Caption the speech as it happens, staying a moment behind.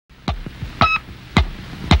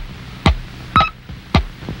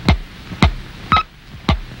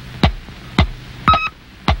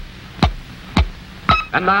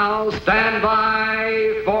And now stand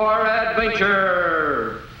by for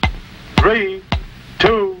adventure. 3,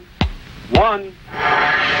 2, 1.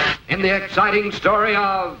 In the exciting story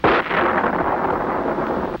of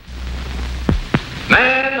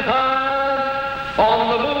Manhunt on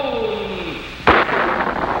the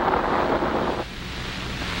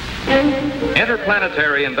Moon.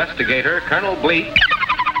 Interplanetary investigator Colonel Bleep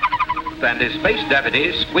and his space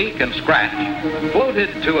deputies, Squeak and Scratch,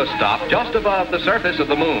 floated to a stop just above the surface of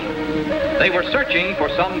the moon. They were searching for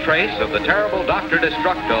some trace of the terrible Dr.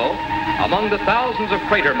 Destructo among the thousands of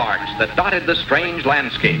crater marks that dotted the strange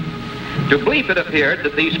landscape. To Bleep, it appeared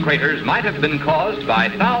that these craters might have been caused by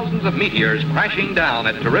thousands of meteors crashing down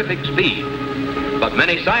at terrific speed. But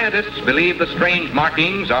many scientists believe the strange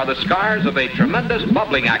markings are the scars of a tremendous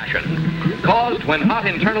bubbling action caused when hot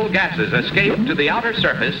internal gases escaped to the outer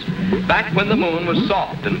surface back when the moon was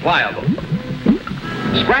soft and pliable.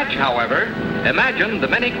 Scratch, however, imagined the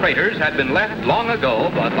many craters had been left long ago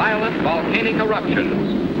by violent volcanic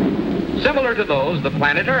eruptions, similar to those the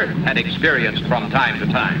planet Earth had experienced from time to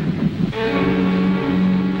time.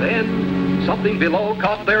 Then something below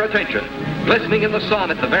caught their attention. Glistening in the sun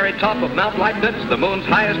at the very top of Mount Leibniz, the moon's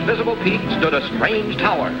highest visible peak, stood a strange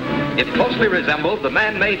tower. It closely resembled the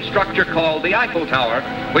man-made structure called the Eiffel Tower,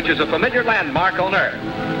 which is a familiar landmark on Earth,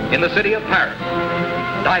 in the city of Paris.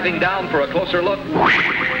 Diving down for a closer look,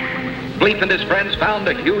 Bleep and his friends found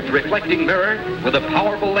a huge reflecting mirror with a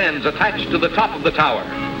powerful lens attached to the top of the tower.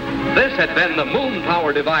 This had been the moon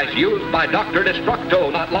power device used by Dr.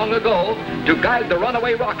 Destructo not long ago to guide the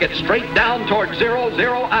runaway rocket straight down toward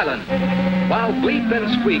 00 Island. While Bleep and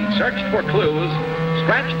Squeak searched for clues,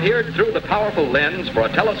 Scratch peered through the powerful lens for a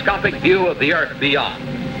telescopic view of the Earth beyond.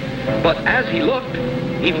 But as he looked,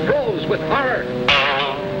 he froze with horror.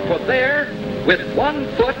 For there, with one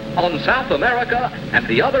foot on South America and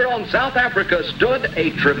the other on South Africa, stood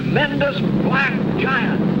a tremendous black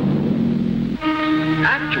giant.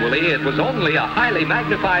 Actually, it was only a highly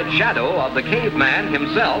magnified shadow of the caveman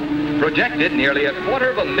himself, projected nearly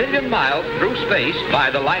 250,000 miles through space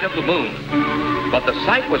by the light of the moon. But the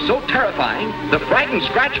sight was so terrifying, the frightened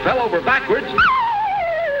Scratch fell over backwards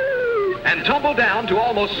and tumbled down to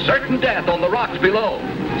almost certain death on the rocks below.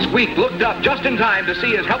 Squeak looked up just in time to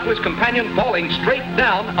see his helpless companion falling straight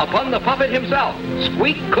down upon the puppet himself.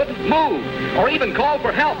 Squeak couldn't move or even call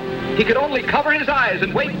for help. He could only cover his eyes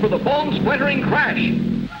and wait for the bone-splintering crash.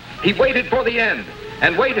 He waited for the end,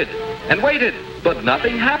 and waited, but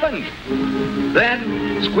nothing happened.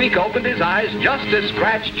 Then Squeak opened his eyes just as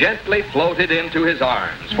Scratch gently floated into his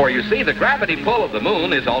arms. For you see, the gravity pull of the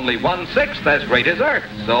moon is only 1/6 as great as Earth,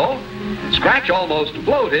 so Scratch almost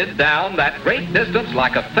floated down that great distance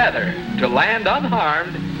like a feather to land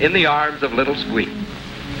unharmed in the arms of little Squeak.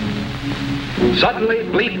 Suddenly,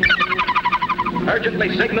 Bleep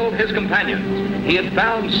urgently signaled his companions. He had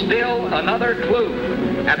found still another clue.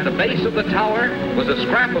 At the base of the tower was a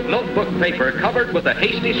scrap of notebook paper covered with the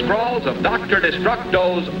hasty scrawls of Dr.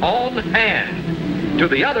 Destructo's own hand. To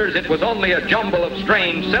the others, it was only a jumble of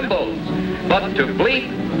strange symbols. But to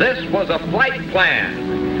Bleep, this was a flight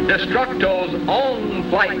plan, Destructo's own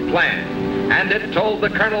flight plan. And it told the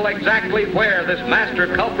colonel exactly where this master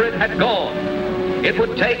culprit had gone. It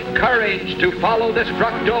would take courage to follow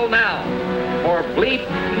Destructo now. For Bleep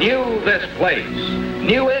knew this place,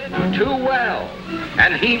 knew it too well,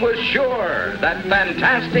 and he was sure that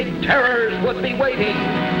fantastic terrors would be waiting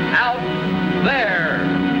out there.